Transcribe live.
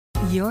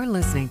You're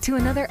listening to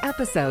another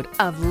episode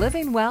of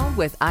Living Well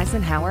with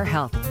Eisenhower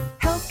Health.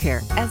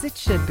 Healthcare as it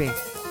should be.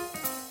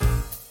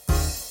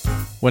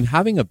 When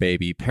having a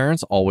baby,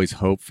 parents always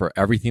hope for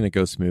everything to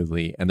go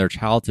smoothly and their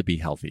child to be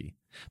healthy.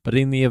 But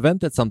in the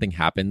event that something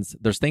happens,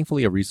 there's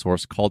thankfully a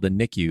resource called the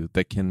NICU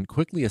that can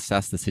quickly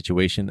assess the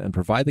situation and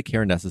provide the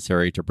care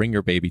necessary to bring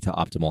your baby to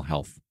optimal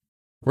health.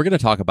 We're going to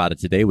talk about it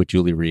today with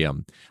Julie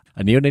Riem,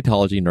 a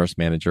neonatology nurse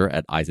manager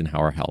at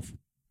Eisenhower Health.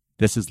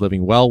 This is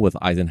Living Well with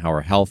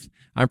Eisenhower Health.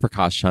 I'm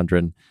Prakash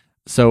Chandran.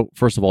 So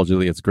first of all,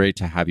 Julie, it's great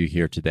to have you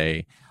here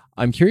today.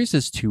 I'm curious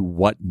as to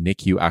what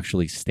NICU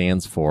actually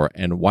stands for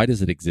and why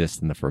does it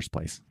exist in the first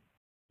place?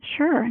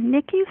 Sure.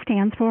 NICU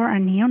stands for a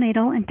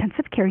Neonatal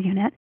Intensive Care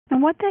Unit.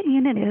 And what that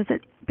unit is,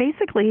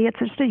 it's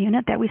just a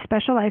unit that we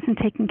specialize in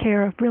taking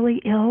care of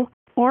really ill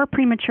or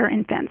premature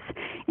infants.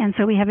 And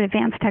so we have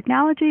advanced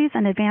technologies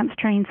and advanced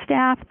trained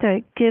staff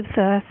that gives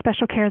the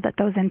special care that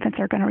those infants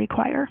are going to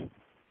require.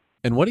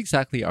 And what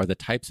exactly are the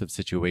types of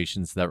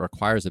situations that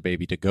requires a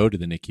baby to go to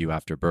the NICU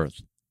after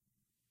birth?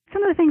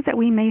 Some of the things that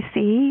we may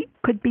see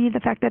could be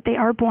the fact that they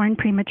are born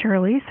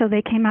prematurely, so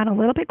they came out a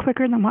little bit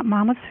quicker than what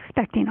mom was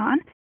expecting on.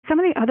 Some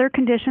of the other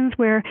conditions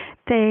where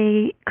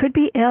they could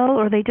be ill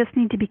or they just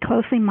need to be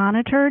closely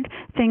monitored,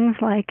 things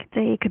like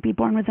they could be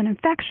born with an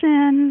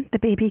infection, the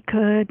baby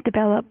could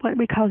develop what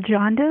we call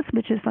jaundice,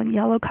 which is a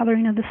yellow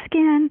coloring of the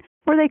skin,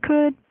 or they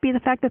could be the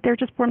fact that they're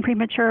just born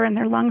premature and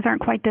their lungs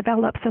aren't quite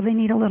developed, so they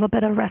need a little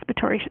bit of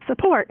respiratory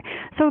support.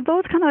 So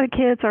those kind of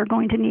kids are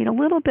going to need a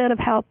little bit of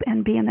help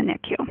and be in the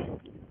NICU.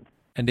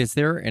 And is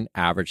there an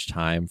average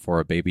time for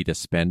a baby to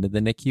spend in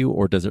the NICU,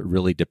 or does it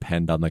really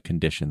depend on the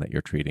condition that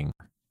you're treating?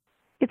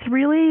 It's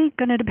really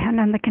going to depend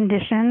on the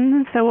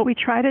condition. So what we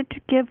try to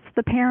give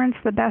the parents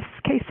the best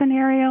case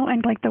scenario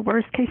and like the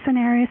worst case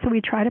scenario, so we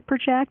try to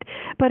project,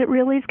 but it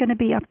really is going to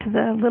be up to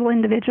the little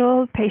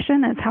individual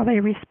patient as how they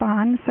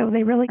respond, so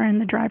they really are in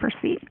the driver's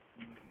seat.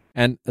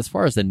 And as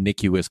far as the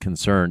NICU is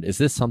concerned, is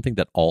this something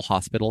that all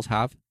hospitals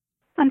have?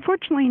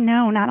 Unfortunately,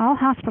 no, not all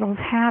hospitals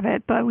have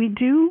it, but we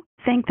do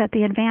think that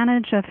the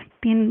advantage of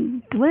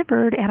being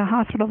delivered at a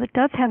hospital that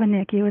does have a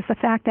NICU is the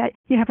fact that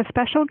you have a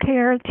special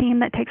care team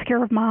that takes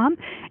care of mom,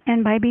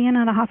 and by being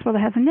at a hospital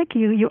that has a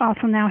NICU, you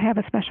also now have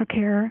a special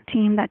care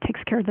team that takes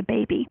care of the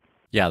baby.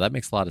 Yeah, that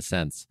makes a lot of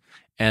sense.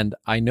 And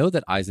I know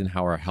that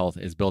Eisenhower Health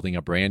is building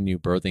a brand new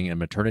birthing and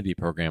maternity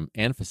program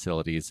and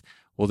facilities.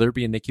 Will there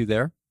be a NICU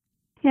there?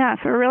 Yeah,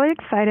 so we're really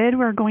excited.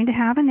 We're going to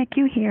have a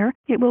NICU here.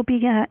 It will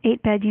be an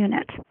 8-bed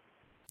unit.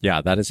 Yeah,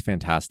 that is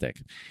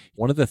fantastic.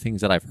 One of the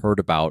things that I've heard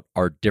about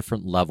are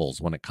different levels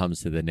when it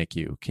comes to the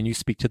NICU. Can you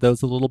speak to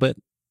those a little bit?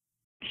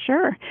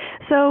 Sure.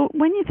 So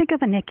when you think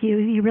of a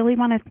NICU, you really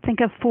want to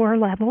think of 4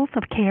 levels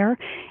of care.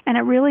 And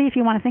it really, if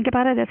you want to think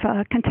about it, it's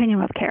a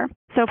continuum of care.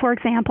 So for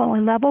example, a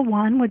level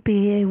 1 would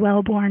be a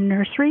well-born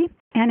nursery.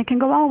 And it can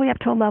go all the way up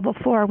to a level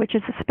 4, which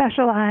is a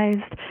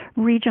specialized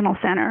regional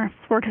center.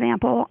 For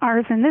example,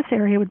 ours in this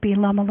area would be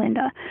Loma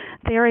Linda.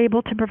 They're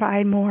able to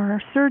provide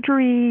more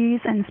surgeries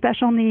and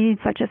special needs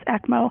such as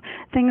ECMO,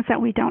 things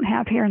that we don't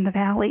have here in the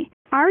Valley.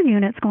 Our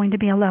unit's going to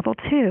be a level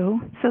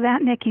 2, so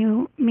that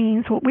NICU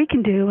means what we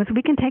can do is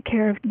we can take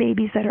care of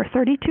babies that are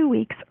 32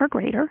 weeks or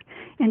greater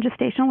in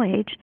gestational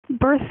age,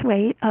 birth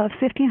weight of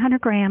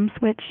 1,500 grams,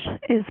 which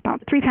is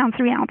about 3 pounds,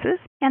 3 ounces.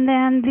 And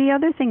then the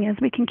other thing is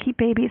we can keep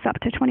babies up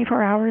to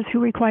 24 hours who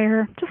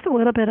require just a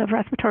little bit of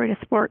respiratory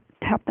support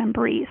to help them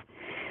breathe.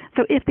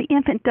 So if the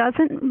infant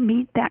doesn't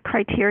meet that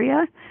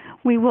criteria,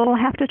 we will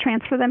have to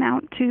transfer them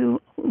out to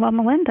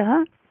Loma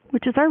Linda,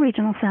 which is our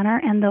regional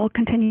center, and they'll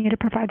continue to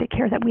provide the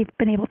care that we've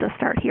been able to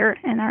start here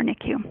in our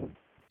NICU.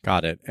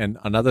 Got it. And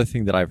another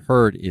thing that I've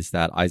heard is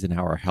that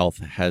Eisenhower Health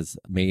has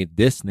made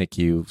this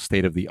NICU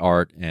state of the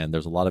art, and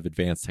there's a lot of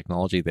advanced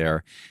technology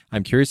there.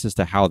 I'm curious as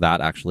to how that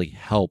actually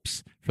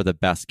helps for the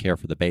best care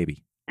for the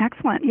baby.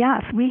 Excellent.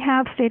 Yes, we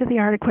have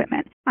state-of-the-art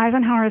equipment.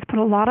 Eisenhower has put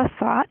a lot of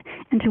thought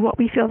into what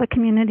we feel the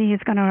community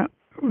is going to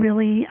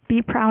really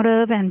be proud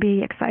of and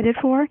be excited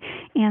for.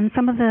 And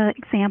some of the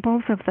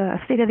examples of the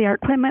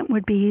state-of-the-art equipment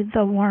would be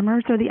the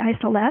warmers or the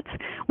isolettes,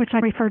 which I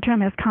refer to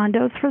them as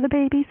condos for the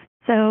babies.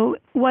 So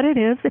what it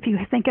is, if you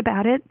think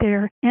about it,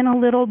 they're in a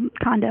little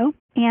condo,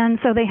 and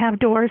so they have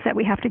doors that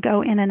we have to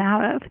go in and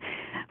out of.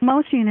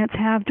 Most units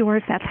have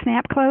doors that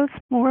snap close,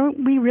 or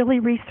we really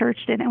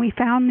researched it and we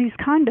found these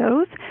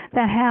condos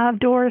that have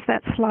doors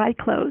that slide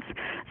close.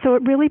 So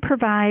it really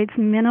provides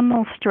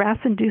minimal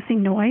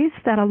stress-inducing noise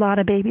that a lot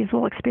of babies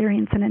will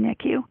experience in a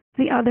NICU.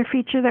 The other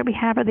feature that we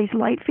have are these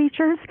light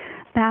features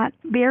that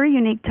very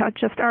unique to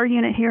just our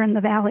unit here in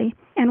the Valley.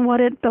 And what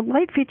the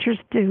light features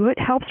do, it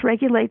helps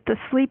regulate the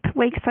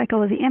sleep-wake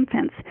cycle of the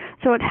infants.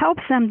 So it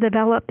helps them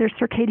develop their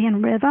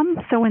circadian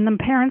rhythm. So when the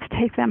parents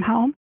take them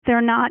home,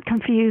 they're not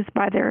confused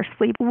by their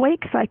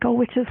sleep-wake cycle,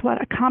 which is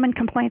what a common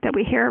complaint that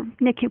we hear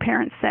NICU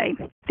parents say.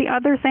 The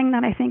other thing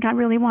that I think I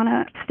really want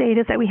to state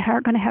is that we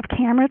are going to have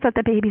cameras at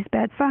the baby's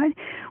bedside,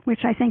 which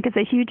I think is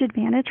a huge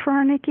advantage for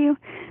our NICU,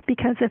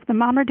 because if the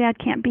mom or dad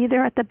can't be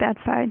there at the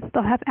bedside,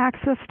 they'll have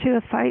access to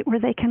a site where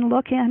they can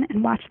look in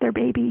and watch their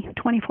baby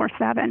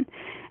 24/7.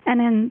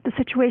 And in the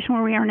situation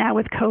where we are now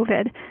with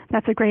COVID,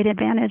 that's a great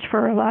advantage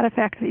for a lot of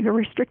fact that you're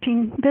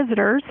restricting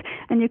visitors,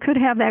 and you could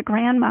have that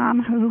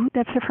grandmom who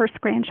that's her first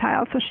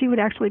grandchild, so she would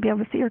actually be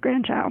able to see her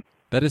grandchild.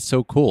 That is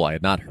so cool. I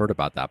had not heard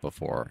about that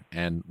before.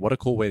 And what a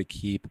cool way to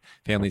keep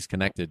families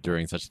connected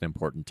during such an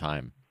important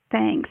time.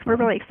 Thanks. We're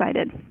really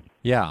excited.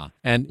 Yeah.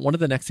 And one of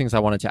the next things I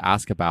wanted to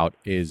ask about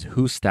is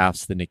who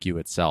staffs the NICU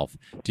itself.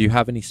 Do you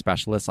have any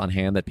specialists on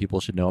hand that people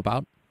should know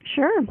about?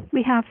 Sure.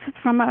 We have,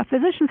 from a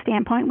physician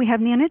standpoint, we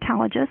have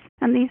neonatologists,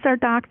 and these are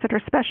docs that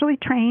are specially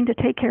trained to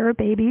take care of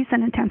babies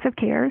in intensive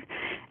care,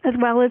 as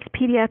well as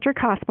pediatric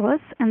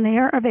hospitalists, and they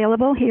are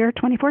available here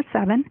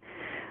 24/7.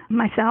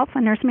 Myself,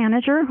 a nurse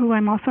manager, who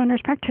I'm also a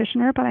nurse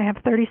practitioner, but I have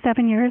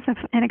 37 years of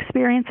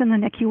experience in the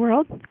NICU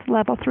world,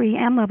 level 3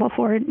 and level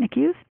 4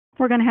 NICUs.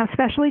 We're going to have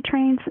specially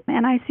trained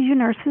NICU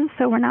nurses,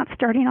 so we're not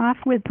starting off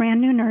with brand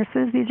new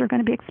nurses. These are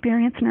going to be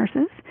experienced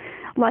nurses.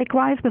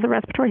 Likewise with a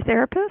respiratory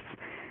therapist.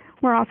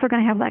 We're also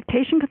going to have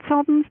lactation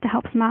consultants to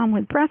help mom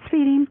with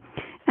breastfeeding.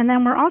 And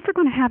then we're also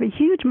going to have a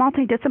huge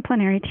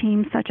multidisciplinary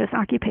team such as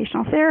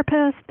occupational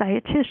therapists,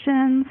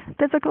 dietitians,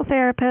 physical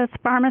therapists,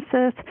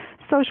 pharmacists,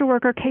 social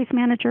worker, case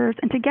managers,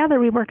 and together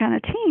we work on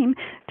a team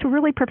to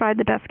really provide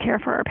the best care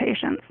for our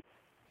patients.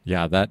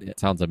 Yeah, that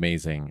sounds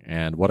amazing.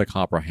 And what a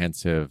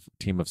comprehensive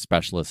team of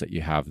specialists that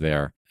you have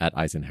there at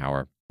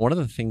Eisenhower. One of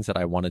the things that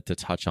I wanted to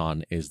touch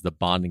on is the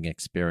bonding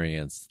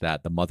experience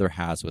that the mother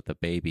has with the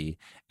baby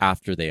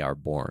after they are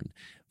born.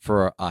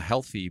 For a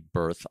healthy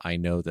birth, I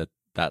know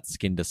that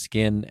skin to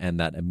skin and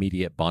that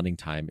immediate bonding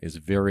time is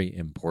very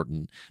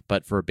important.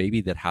 But for a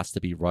baby that has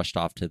to be rushed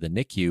off to the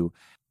NICU,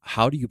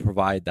 how do you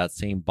provide that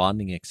same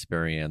bonding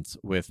experience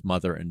with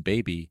mother and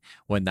baby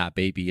when that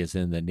baby is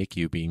in the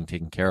NICU being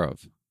taken care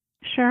of?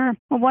 Sure.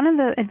 Well, one of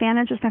the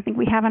advantages I think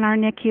we have in our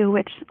NICU,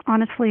 which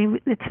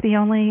honestly it's the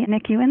only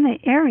NICU in the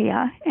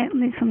area, at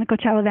least in the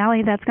Coachella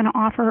Valley, that's going to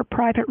offer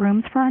private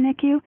rooms for our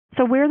NICU.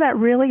 So where that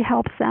really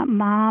helps that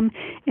mom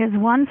is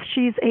once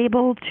she's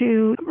able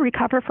to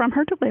recover from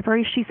her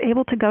delivery, she's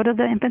able to go to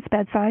the infant's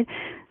bedside.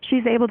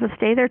 She's able to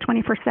stay there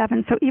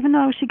 24/7. So even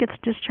though she gets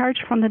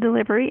discharged from the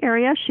delivery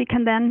area, she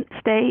can then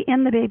stay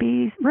in the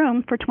baby's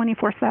room for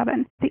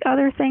 24/7. The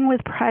other thing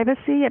with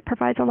privacy, it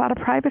provides a lot of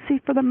privacy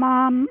for the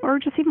mom or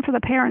just even for the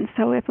parents.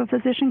 So if a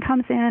physician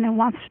comes in and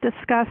wants to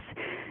discuss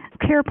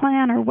care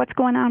plan or what's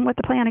going on, what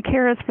the plan of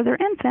care is for their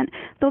infant,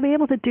 they'll be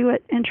able to do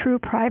it in true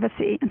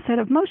privacy instead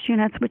of most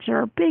units, which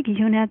are big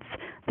units.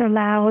 They're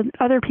loud.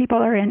 Other people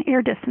are in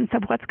ear distance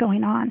of what's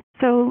going on.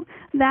 So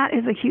that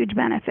is a huge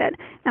benefit.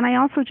 And I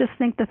also just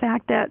think the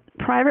fact that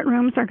private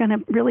rooms are going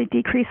to really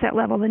decrease that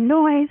level of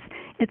noise.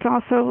 It's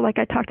also, like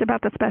I talked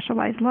about, the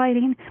specialized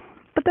lighting.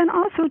 But then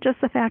also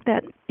just the fact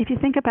that if you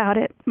think about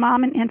it,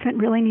 mom and infant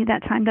really need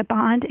that time to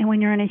bond. And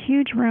when you're in a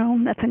huge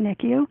room that's a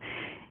NICU,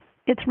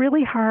 it's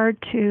really hard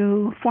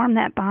to form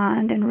that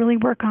bond and really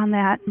work on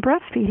that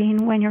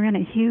breastfeeding when you're in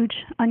a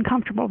huge,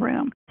 uncomfortable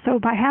room. So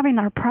by having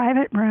our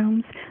private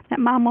rooms, that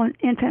mom and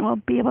infant will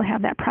be able to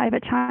have that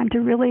private time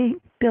to really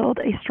build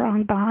a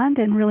strong bond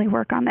and really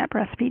work on that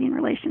breastfeeding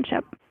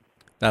relationship.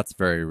 That's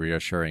very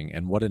reassuring,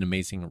 and what an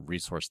amazing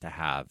resource to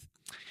have.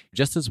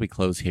 Just as we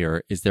close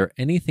here, is there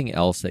anything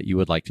else that you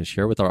would like to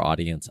share with our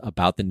audience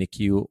about the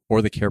NICU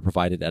or the care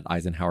provided at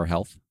Eisenhower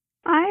Health?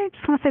 I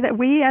just want to say that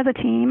we as a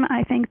team,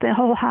 I think the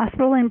whole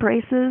hospital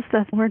embraces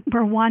that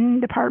we're one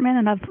department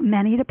and of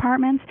many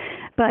departments,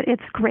 but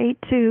it's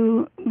great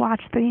to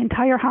watch the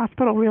entire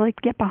hospital really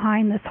get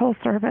behind this whole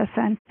service,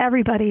 and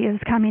everybody is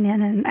coming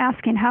in and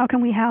asking, how can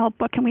we help?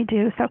 What can we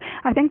do? So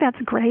I think that's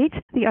great.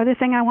 The other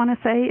thing I want to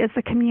say is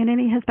the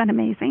community has been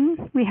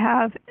amazing. We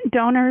have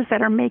donors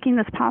that are making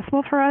this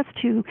possible for us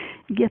to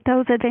get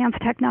those advanced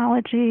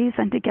technologies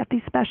and to get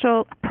these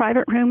special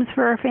private rooms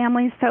for our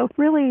families. So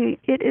really,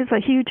 it is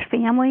a huge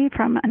family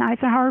from an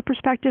Eisenhower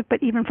perspective,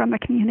 but even from the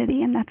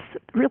community. And that's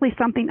really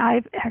something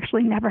I've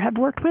actually never have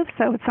worked with.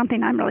 So it's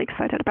something I'm really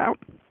excited about.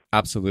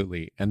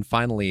 Absolutely. And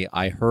finally,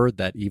 I heard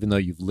that even though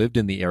you've lived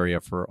in the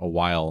area for a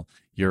while,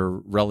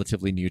 you're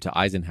relatively new to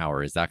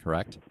Eisenhower. Is that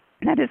correct?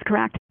 That is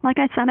correct. Like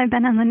I said, I've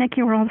been in the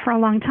NICU world for a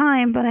long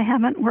time, but I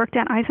haven't worked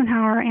at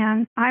Eisenhower.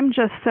 And I'm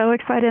just so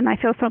excited and I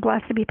feel so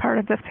blessed to be part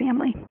of this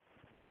family.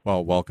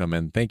 Well, welcome,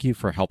 and thank you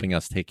for helping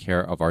us take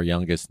care of our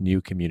youngest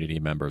new community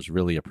members.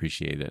 Really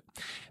appreciate it.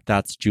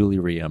 That's Julie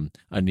Riem,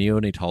 a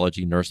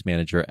neonatology nurse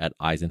manager at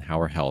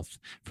Eisenhower Health.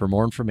 For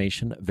more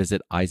information,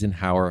 visit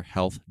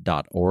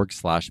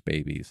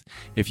eisenhowerhealth.org/babies.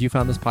 If you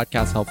found this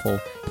podcast helpful,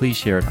 please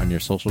share it on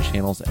your social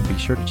channels and be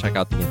sure to check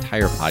out the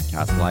entire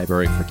podcast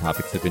library for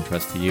topics of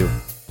interest to you.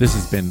 This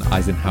has been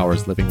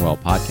Eisenhower's Living Well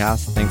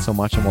podcast. Thanks so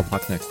much, and we'll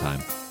talk next time.